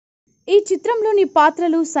ఈ చిత్రంలోని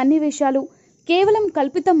పాత్రలు సన్నివేశాలు కేవలం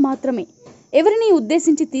కల్పితం మాత్రమే, ఎవరిని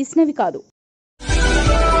ఉద్దేశించి తీసినవి కాదు.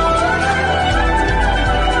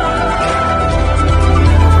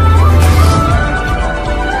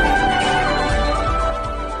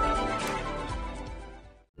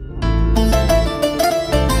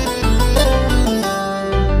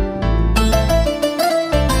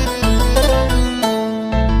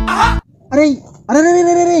 అరే అరే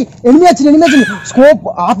రే ఎనిమిది వచ్చింది స్కోప్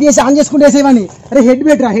ఆఫ్ చేసి ఆన్ చేసుకుంటే వేసేవాడిని. అరే హెడ్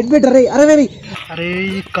బెటర్ అరే అరే రే అరే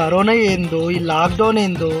ఈ కరోనా ఏందో, ఈ లాక్డౌన్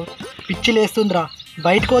ఏందో పిచ్చి లేస్తుందిరా.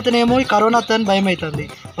 బయటకు పోతేనేమో ఈ కరోనా వస్తుందని భయం అవుతుంది.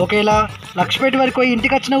 ఒకేలా లక్షపేట వరకు పోయి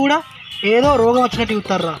ఇంటికి వచ్చినా కూడా ఏదో రోగం వచ్చినట్టు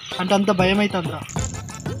చూస్తారా, అంటే అంత భయం అవుతుందిరా.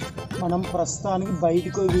 మనం ప్రస్తుతానికి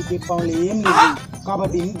బయటకు వీకే పనులు ఏం లేదు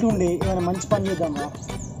కాబట్టి ఇంట్లోండే ఏమైనా మంచి పని చేద్దామా.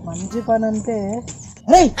 మంచి పని అంటే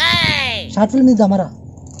అరే షార్ట్ ఫిల్మ్ ఇద్దామరా.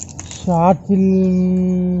 షార్ట్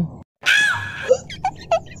ఫిల్మ్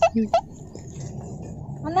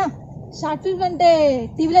అన్నా, షార్ట్ ఫిల్మ్ అంటే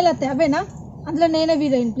టీవీలో వస్తాయి అవేనా? అందులో నేనే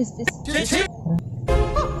హీరోయిన్. ప్లీజ్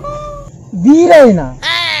వీరైనా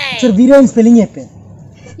సార్, వీరైన్ స్పెల్లింగ్ చెప్పే.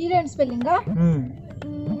 Heroine స్పెల్లింగా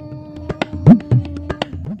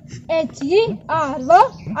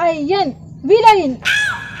HEROIN వీరోయిన్.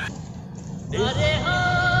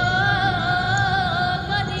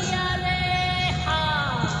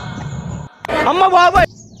 అమ్మ బాబాయ్.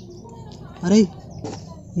 అరే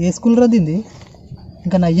ఏ స్కూల్ రద్దింది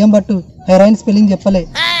ఇంకా నయ్యం బట్టు హెరాయిన్ స్పెల్లింగ్ చెప్పలే.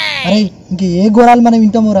 అరే ఇంక ఏ ఘోరాలు మనం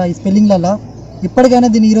వింటామోరా ఈ స్పెల్లింగ్లల్లా. ఇప్పటికైనా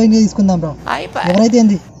దీన్ని హీరోయిన్ తీసుకుందాం రా. ఎవరైతే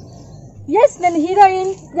ఏంది నేను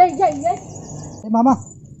హీరోయిన్. మామా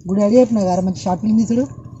గుడ్ ఐడియా చెప్పినా గారా, మంచి షార్ట్ ఫిల్మ్ తీసుడు.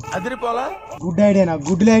 గుడ్ ఐడియానా?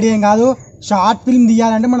 గుడ్ ఐడియా ఏం కాదు. షార్ట్ ఫిల్మ్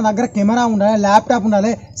తీయాలంటే మన దగ్గర కెమెరా ఉండాలి, ల్యాప్టాప్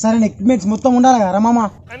ఉండాలి, సరైన ఎక్విప్మెంట్స్ మొత్తం ఉండాలి కదా మామా.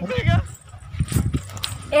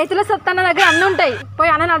 ఏతుల సత్తన్న దగ్గర అన్నీ ఉంటాయి, పోయి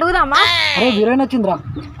అన్నని అడుగుదామా? అరే హీరోయిన్ వచ్చిందిరా.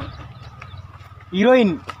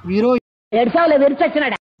 Heroine heroine.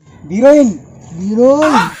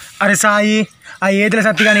 అరే సాయి, ఆ ఏతుల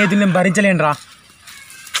సత్తిగా ఏతులు నేను భరించలేను రా,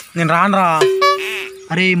 నేను రానురా.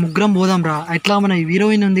 అరే ముగ్గురం పోదాం రా. ఎట్లా మన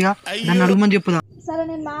హీరోయిన్ ఉందిగా, నన్ను అడుగుమని చెప్పుదా. సరే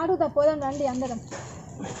నేను అడుగుతా, పోదాం రండి అందరం.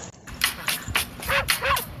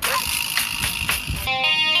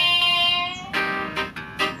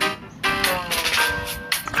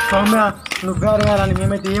 సౌమ్య నువ్వు అడగాలని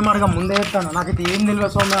మేమైతే ఏం అడగా, ముందే చెప్తాను. నాకైతే ఏం తెలియదు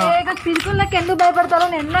సౌమ్య. పిలుపులకి ఎందుకు భయపడతారో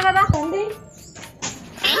నేను ఉన్నా కదా. రండి.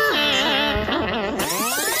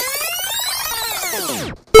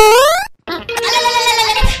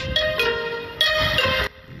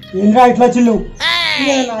 ఏంద్రా ఇట్లా చిల్లు?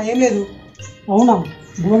 ఏం లేదు. అవునా?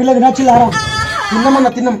 భోగిలో తినచ్చిల్లారా?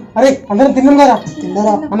 తిన్నాం. అరే అందరం తిన్నాం కదా.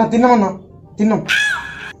 తిన్నారా అన్న? తిన్నాం.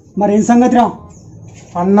 మరి ఏం సంగతి రా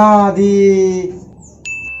అన్నా? అది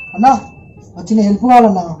అన్నా వచ్చిన హెల్ప్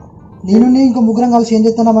కావాలన్నా. నేను ఇంకో ముగ్గురం కలిసి ఏం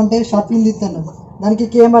చేస్తున్నామంటే షార్ట్ ఫిల్మ్ తీస్తాను. దానికి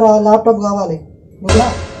కెమెరా, ల్యాప్టాప్ కావాలి.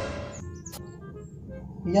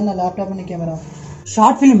 ఇయ్యన్నా ల్యాప్టాప్ అని కెమెరా.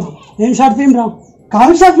 Short film? ఏం షార్ట్ ఫిల్మ్ రా?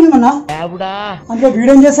 కామెడీ షార్ట్ ఫిల్మ్ అన్నా. అందులో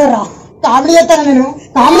వీడియో ఏం చేస్తారా? కామెడీ చేస్తాను నేను.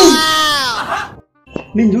 కామెడీ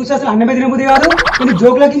నేను చూసి అసలు అన్నమే తినబుద్ధి కాదు. కొన్ని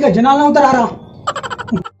జోకులకి ఇంకా జనాలు అవుతారా?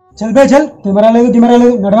 చల్ కెమెరా లేదు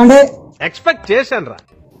నడవండి. ఎక్స్పెక్ట్ చేశాను రా.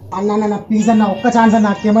 అన్న ప్లీజ్ అన్న, ఒక్క ఛాన్స్ అన్న,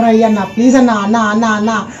 కెమెరా ఇయ్యన్న ప్లీజ్ అన్న.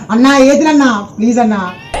 అన్న ఏదినన్నా ప్లీజ్ అన్న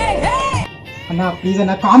ప్లీజ్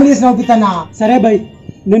అన్న, కామెడీ చేసి నవ్వుతాన్నా. సరే బై,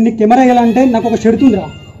 నేను నీకు కెమెరా ఇవ్వాలంటే నాకు ఒక చెడుతుందిరా.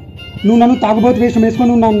 నువ్వు నన్ను తాగబోతు వేషం వేసుకొని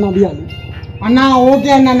నువ్వు నన్ను నవ్వియాలి అన్నా.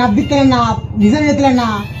 ఓకే అన్న, నవ్విస్తానన్నా. నిజం ఎత్తులన్నా,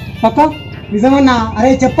 పక్క నిజమన్నా.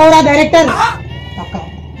 అరే చెప్పవరా డైరెక్టర్? పక్క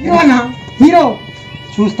హీరో అన్నా, హీరో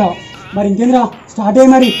చూస్తావు. మరి ఇంకేంద్రా, స్టార్ట్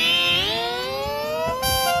అయ్యి మరి.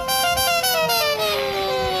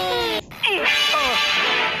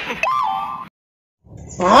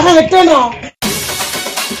 పెట్టండి రా.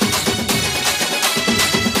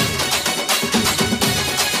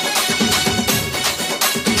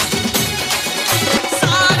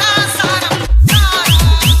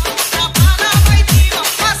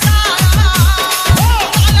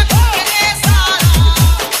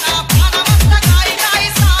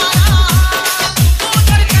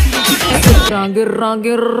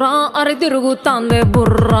 అరే తిరుగుతాందే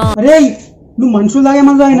బుర్రా. అరే నువ్వు మనుషులు తాగే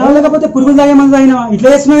మందు అయినా లేకపోతే పురుగులు తాగే మందు అయినా ఇట్లా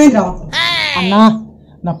చేస్తున్నావేంట్రా? అన్నా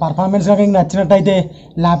నా పర్ఫార్మెన్స్ నాకు నచ్చినట్టయితే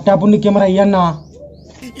ల్యాప్టాప్ నీ కెమెరా ఇయ్యన్నా.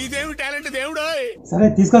 సరే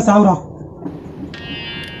తీసుకొస్తావురా.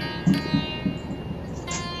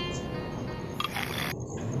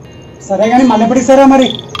 సరే కానీ మళ్ళీ ఎప్పుడు ఇస్తారా మరి?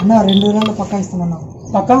 అన్న 2 రోజుల్లో పక్కా ఇస్తామన్నా.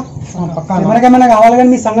 పక్కా కెమెరాకి ఏమన్నా కావాలి కానీ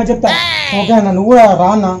మీ సంగతి చెప్తా. ఓకే అన్న, నువ్వు కూడా రా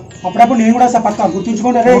అన్న. అప్పుడప్పుడు నేను కూడా వస్తా, పక్కా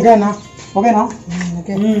గుర్తుంచుకోండి. ఓకే అన్న. ఓకేనా?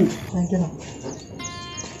 Okay thank you.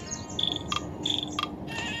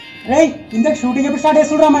 రే ఇంతకు షూటింగ్ ఎప్పుడు స్టార్ట్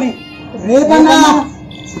చేస్తురా మరి? రేపన్నా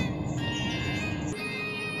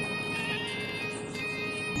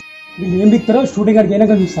వీళ్ళు ఏం బిక్తారో షూటింగ్ కాడికి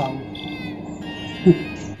అయినాక చూస్తావు.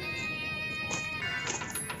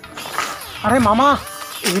 అరే మామా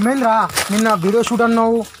ఏమైందిరా? నిన్న వీడియో షూట్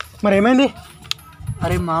అన్నావు, మరి ఏమైంది?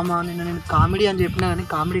 అరే మామ, నిన్న నేను కామెడీ అని చెప్పినా కానీ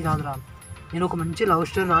కామెడీ కాదురా. నేను ఒక మంచి లవ్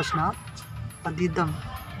స్టోరీ రాసిన, అది తీద్దాం.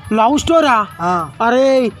 లవ్ స్టోరా? అరే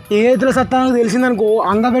ఏతుల సత్తా నాకు తెలిసిందనుకో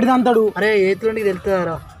అంగ పెడితే అంటాడు. అరే ఏతులు నీకు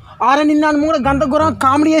తెలుస్తుందారా? అరే నిన్న కూడా గంట ఘోరం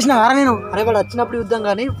కామెడీ చేసిన అరా నేను. అరే వాడు వచ్చినప్పుడు చూద్దాం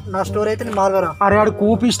కానీ నా స్టోరీ అయితే నేను మార్వరా. అరే వాడు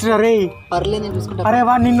కూపిస్టర్. అరే పర్లేదు నేను చూసుకుంటా. అరే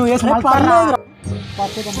వాడు నిన్ను వేసి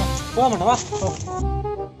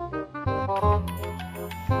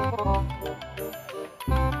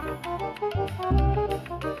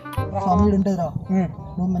కామెడీ ఉంటుందిరా.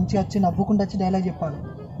 నువ్వు మంచిగా వచ్చి నవ్వుకుంటూ వచ్చి డైలాగ్ చెప్పాలి.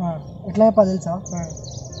 ఎట్లా చెప్పాలి తెలుసా?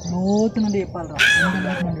 లోతు నుండి చెప్పాలిరా,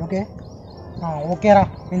 లోతు నుండి. ఓకే ఓకేరా,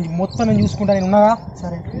 నేను మొత్తం నేను చూసుకుంటా. నేను ఉన్నాగా?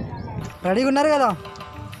 సరే, రెడీగా ఉన్నారు కదా?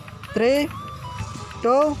 3,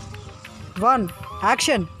 2, 1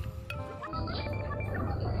 యాక్షన్.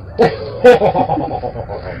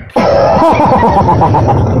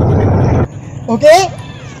 ఓకే.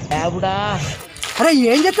 అరే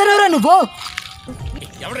ఏం చెప్తారా నువ్వు?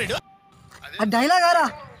 ఆ డైలాగ్ ఆరా.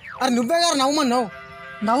 అరే నువ్వే గారు నవ్వమన్నావు.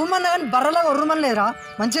 నవ్వమన్నా కానీ బర్రలాగా ఒర్రమని లేరా?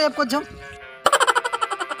 మంచిగా చెప్పు కొంచెం.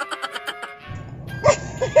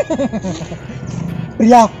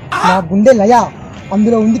 ప్రియా నా గుండె లయ,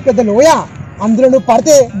 అందులో ఉంది పెద్ద లోయ, అందులో నువ్వు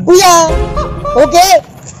పడితే బుయా. ఓకే.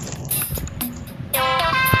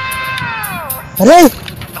 అరే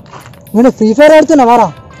నేను ఫ్రీ ఫైర్ ఆడుతున్నావారా?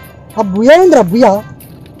 ఆ బుయా ఏందిరా బుయా?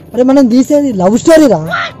 అరే మనం తీసేది లవ్ స్టోరీరా.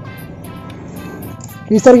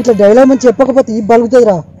 ఈసారి ఇట్లా డైలాగ్ మంచి చెప్పకపోతే ఈ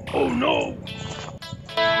బలుగుతుందిరా.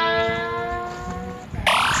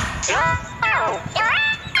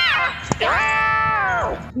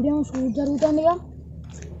 ఇదేమో షూట్ జరుగుతుందిగా,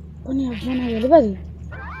 కొన్ని అబ్బా నాకు తెలియదు.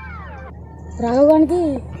 రాఘవానికి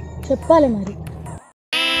చెప్పాలి మరి.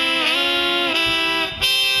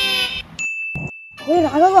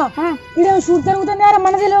 రాఘవ ఇదేమో షూట్ జరుగుతుంది కదా,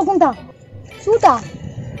 మన తెలియకుండా. షూటా?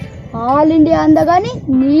 ఆల్ ఇండియా అందగాని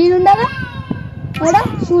నేనుండగా అక్కడ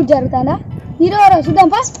షూట్ జరుగుతుందా? హీరో చూద్దాం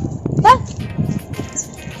ఫస్ట్.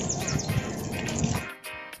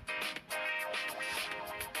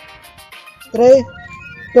 3,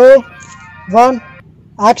 2, 1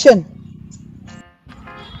 యాక్షన్.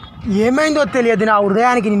 ఏమైందో తెలియదు నా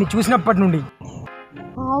హృదయానికి నిన్ను చూసినప్పటి నుండి.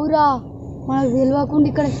 అవురా, మనకు తెలియకుండా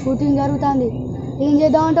ఇక్కడ షూటింగ్ జరుగుతుంది. ఏం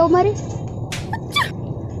చేద్దామంటావు మరి?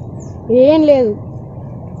 ఏం లేదు,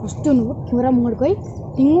 ఫస్ట్ నువ్వు కెమెరా ముంగడిపోయి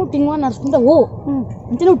టింగు టింగు అని నడుచుకుంటా ఓ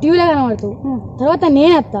అంటే నువ్వు టీవీలో కనబడతావు. తర్వాత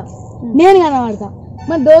నేను వస్తా, నేను కనబడతా.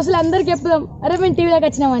 మన దోస్తులు అందరికి చెప్తాం, అరే మేము టీవీలోకి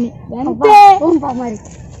వచ్చినామని. అంతే మరి.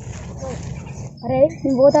 అరే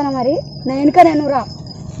నేను పోతానా మరి, నా వెనుక నేను రా.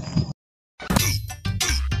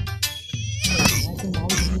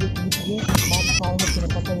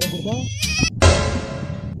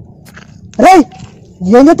 అరే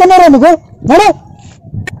ఏం చెప్తున్నారా నువ్వు? నడు.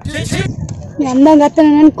 నీ అందంగా వస్తాను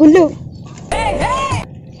నేను కుళ్ళు.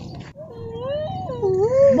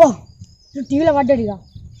 నువ్వు టీవీలో పడ్డాడు ఇక,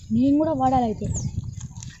 నేను కూడా వాడాలి అయితే.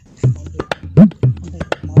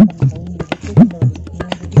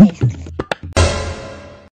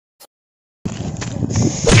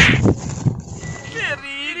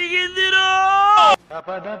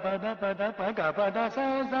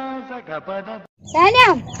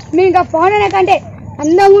 మేము ఇంకా పౌన కంటే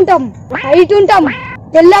అందంగా ఉంటాం, హైట్ ఉంటాం,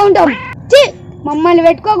 తెల్ల ఉంటాం. మమ్మల్ని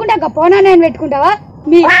పెట్టుకోకుండా ఇంకా పౌన నేను పెట్టుకుంటావా?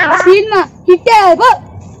 మీ సినిమా హిట్టే కాదు.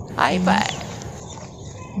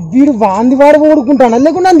 వీడు వాంది వాడు ఓడుకుంటాడా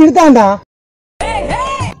లేకుండా తిడతాడా?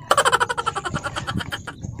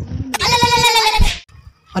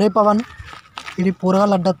 అరే పవన్, ఇది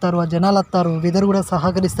పోరగాళ్ళు అడ్డొస్తారు, ఆ జనాలు వస్తారు, వెదర్ కూడా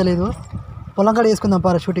సహకరిస్తలేదు. పొలం కాడ వేసుకుందాం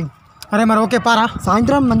పారా షూటింగ్. అరే మరి ఓకే పారా,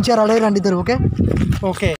 సాయంత్రం మంచిగా రెడీ రండి ఇద్దరు. Okay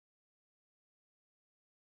okay.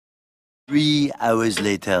 3 hours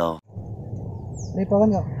later. రే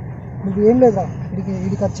పవన్ గా నువ్వు ఏం లేదురా,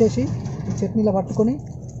 ఇడికి వచ్చేసి ఈ చట్నీలో పట్టుకొని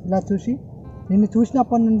ఇలా చూసి నిన్ను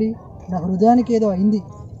చూసినప్పటి నుండి నా హృదయానికి ఏదో అయింది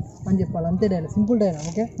అని చెప్పాలి. అంతే డైలాగ్, సింపుల్ డైలాగ్.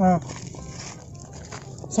 ఓకే.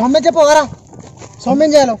 సౌమ్యం చెప్పవరా, సౌమ్యం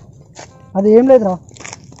చేయాలి. అది ఏం లేదురా,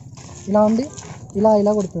 ఇలా ఉండి ఇలా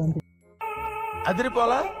ఇలా కొడుతుంది అంతే.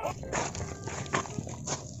 అదిరిపోలా.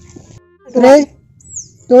 3,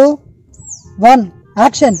 2, 1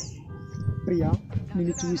 యాక్షన్. ప్రియా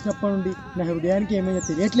నిన్ను చూసినప్పటి నుండి నా హృదయానికి ఏమైనా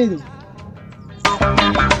తెలియట్లేదు.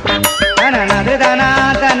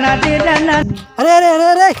 అరే అరే అరే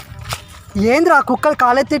అరే ఏంద్రా కుక్కలు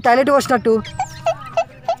కాలెత్తి టాయిలెట్ వచ్చినట్టు?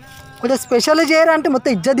 కొంచెం స్పెషల్ చేయరా అంటే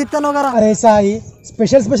మొత్తం ఇజ్జత్ ఇస్తాను కదా. అరే సాయి,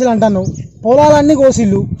 స్పెషల్ స్పెషల్ అంటాను. పొలాలన్నీ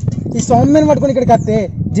కోసిళ్ళు, ఈ సౌమ్యని పట్టుకొని ఇక్కడికి వస్తే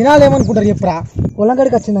జనాలు ఏమనుకుంటారు చెప్పురా? పొలం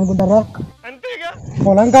కాడికి వచ్చింది అనుకుంటారా?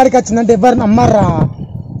 పొలం కాడికి వచ్చిందంటే ఎవరు నమ్మర్రా?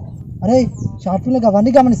 అరే షార్ట్ ఫిల్మ్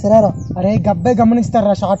అవన్నీ గమనిస్తారా? అరే గబ్బే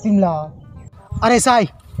గమనిస్తారా షార్ట్ ఫిల్మ్ లా? అరే సాయ్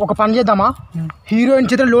ఒక పని చేద్దామా, హీరోయిన్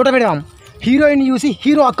చేతిలో లోట పెడదాం, హీరోయిన్ చూసి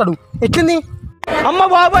హీరో అక్కడు ఎట్లుంది? అమ్మ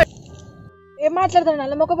బాబాయ్ ఏం మాట్లాడతాడు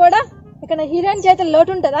నల్ల మొక్కబోడా? ఇక్కడ హీరోయిన్ చేతులు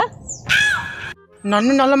లోటు ఉంటుందా?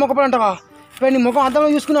 నన్ను నల్ల మొక్కపడి అంటావా? నీ ముఖం అర్థంలో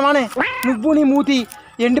చూసుకున్నావానే? నువ్వు నీ మూతి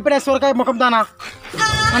ఎండిపడే సొరకాయ ముఖం దానా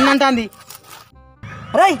అన్నంటాంది.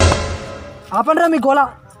 అరే ఆపండిరా మీ గోళ.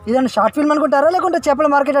 ఇదన్నా షార్ట్ ఫిల్మ్ అనుకుంటారా లేకుంటే చేపల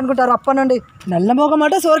మార్కెట్ అనుకుంటారా? అప్పనండి నల్ల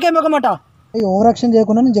మొగమాట సోరకాయ మొగమాట. ఓవర్ యాక్షన్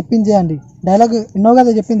చేయకుండా నేను చెప్పింది చేయండి. డైలాగ్ ఎన్నో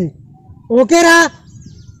కదా చెప్పింది. ఓకేరా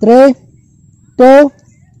 3, 2,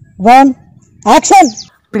 1 యాక్షన్.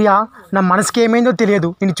 ప్రియా, నా మనసుకి ఏమైందో తెలియదు.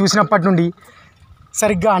 నేను చూసినప్పటి నుండి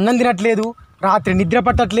సరిగ్గా అన్నం తినట్లేదు, రాత్రి నిద్ర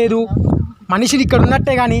పట్టట్లేదు. మనిషిని ఇక్కడ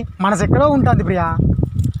ఉన్నట్టే కానీ మనసు ఎక్కడో ఉంటుంది ప్రియా.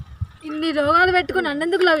 ఇన్ని రోగాలు పెట్టుకుని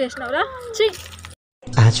అన్నెందుకు లవ్ చేసినావురా?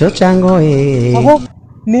 అబ్బో,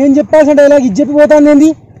 నేను చెప్పాల్సిన డైలాగ్ ఇది చెప్పిపోతాను ఏంది?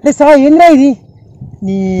 అంటే సా ఏంద్రా ఇది?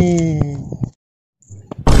 నీ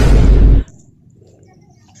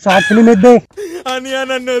షార్ట్ ఫిల్మ్ ఎద్దే అనియా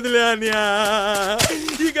నన్ను వదిలే అనియా.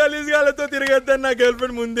 ఈ గలీజ్గాలతో తిరగద్దని నా గర్ల్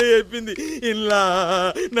ఫ్రెండ్ ముందే చెప్పింది. ఇలా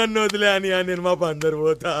నన్ను వదిలే అనియా, నేను మా పందరు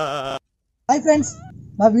పోతా. హాయ్ ఫ్రెండ్స్,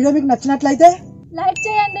 మా వీడియో మీకు నచ్చినట్లయితే లైక్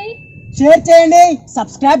చేయండి, షేర్ చేయండి,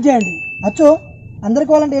 సబ్స్క్రైబ్ చేయండి. అచ్చు అందరికి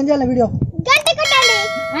కావాలంటే ఏం చేయాలి? వీడియో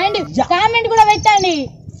అండ్ కామెంట్ కూడా పెట్టండి.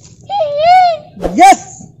 ఎస్.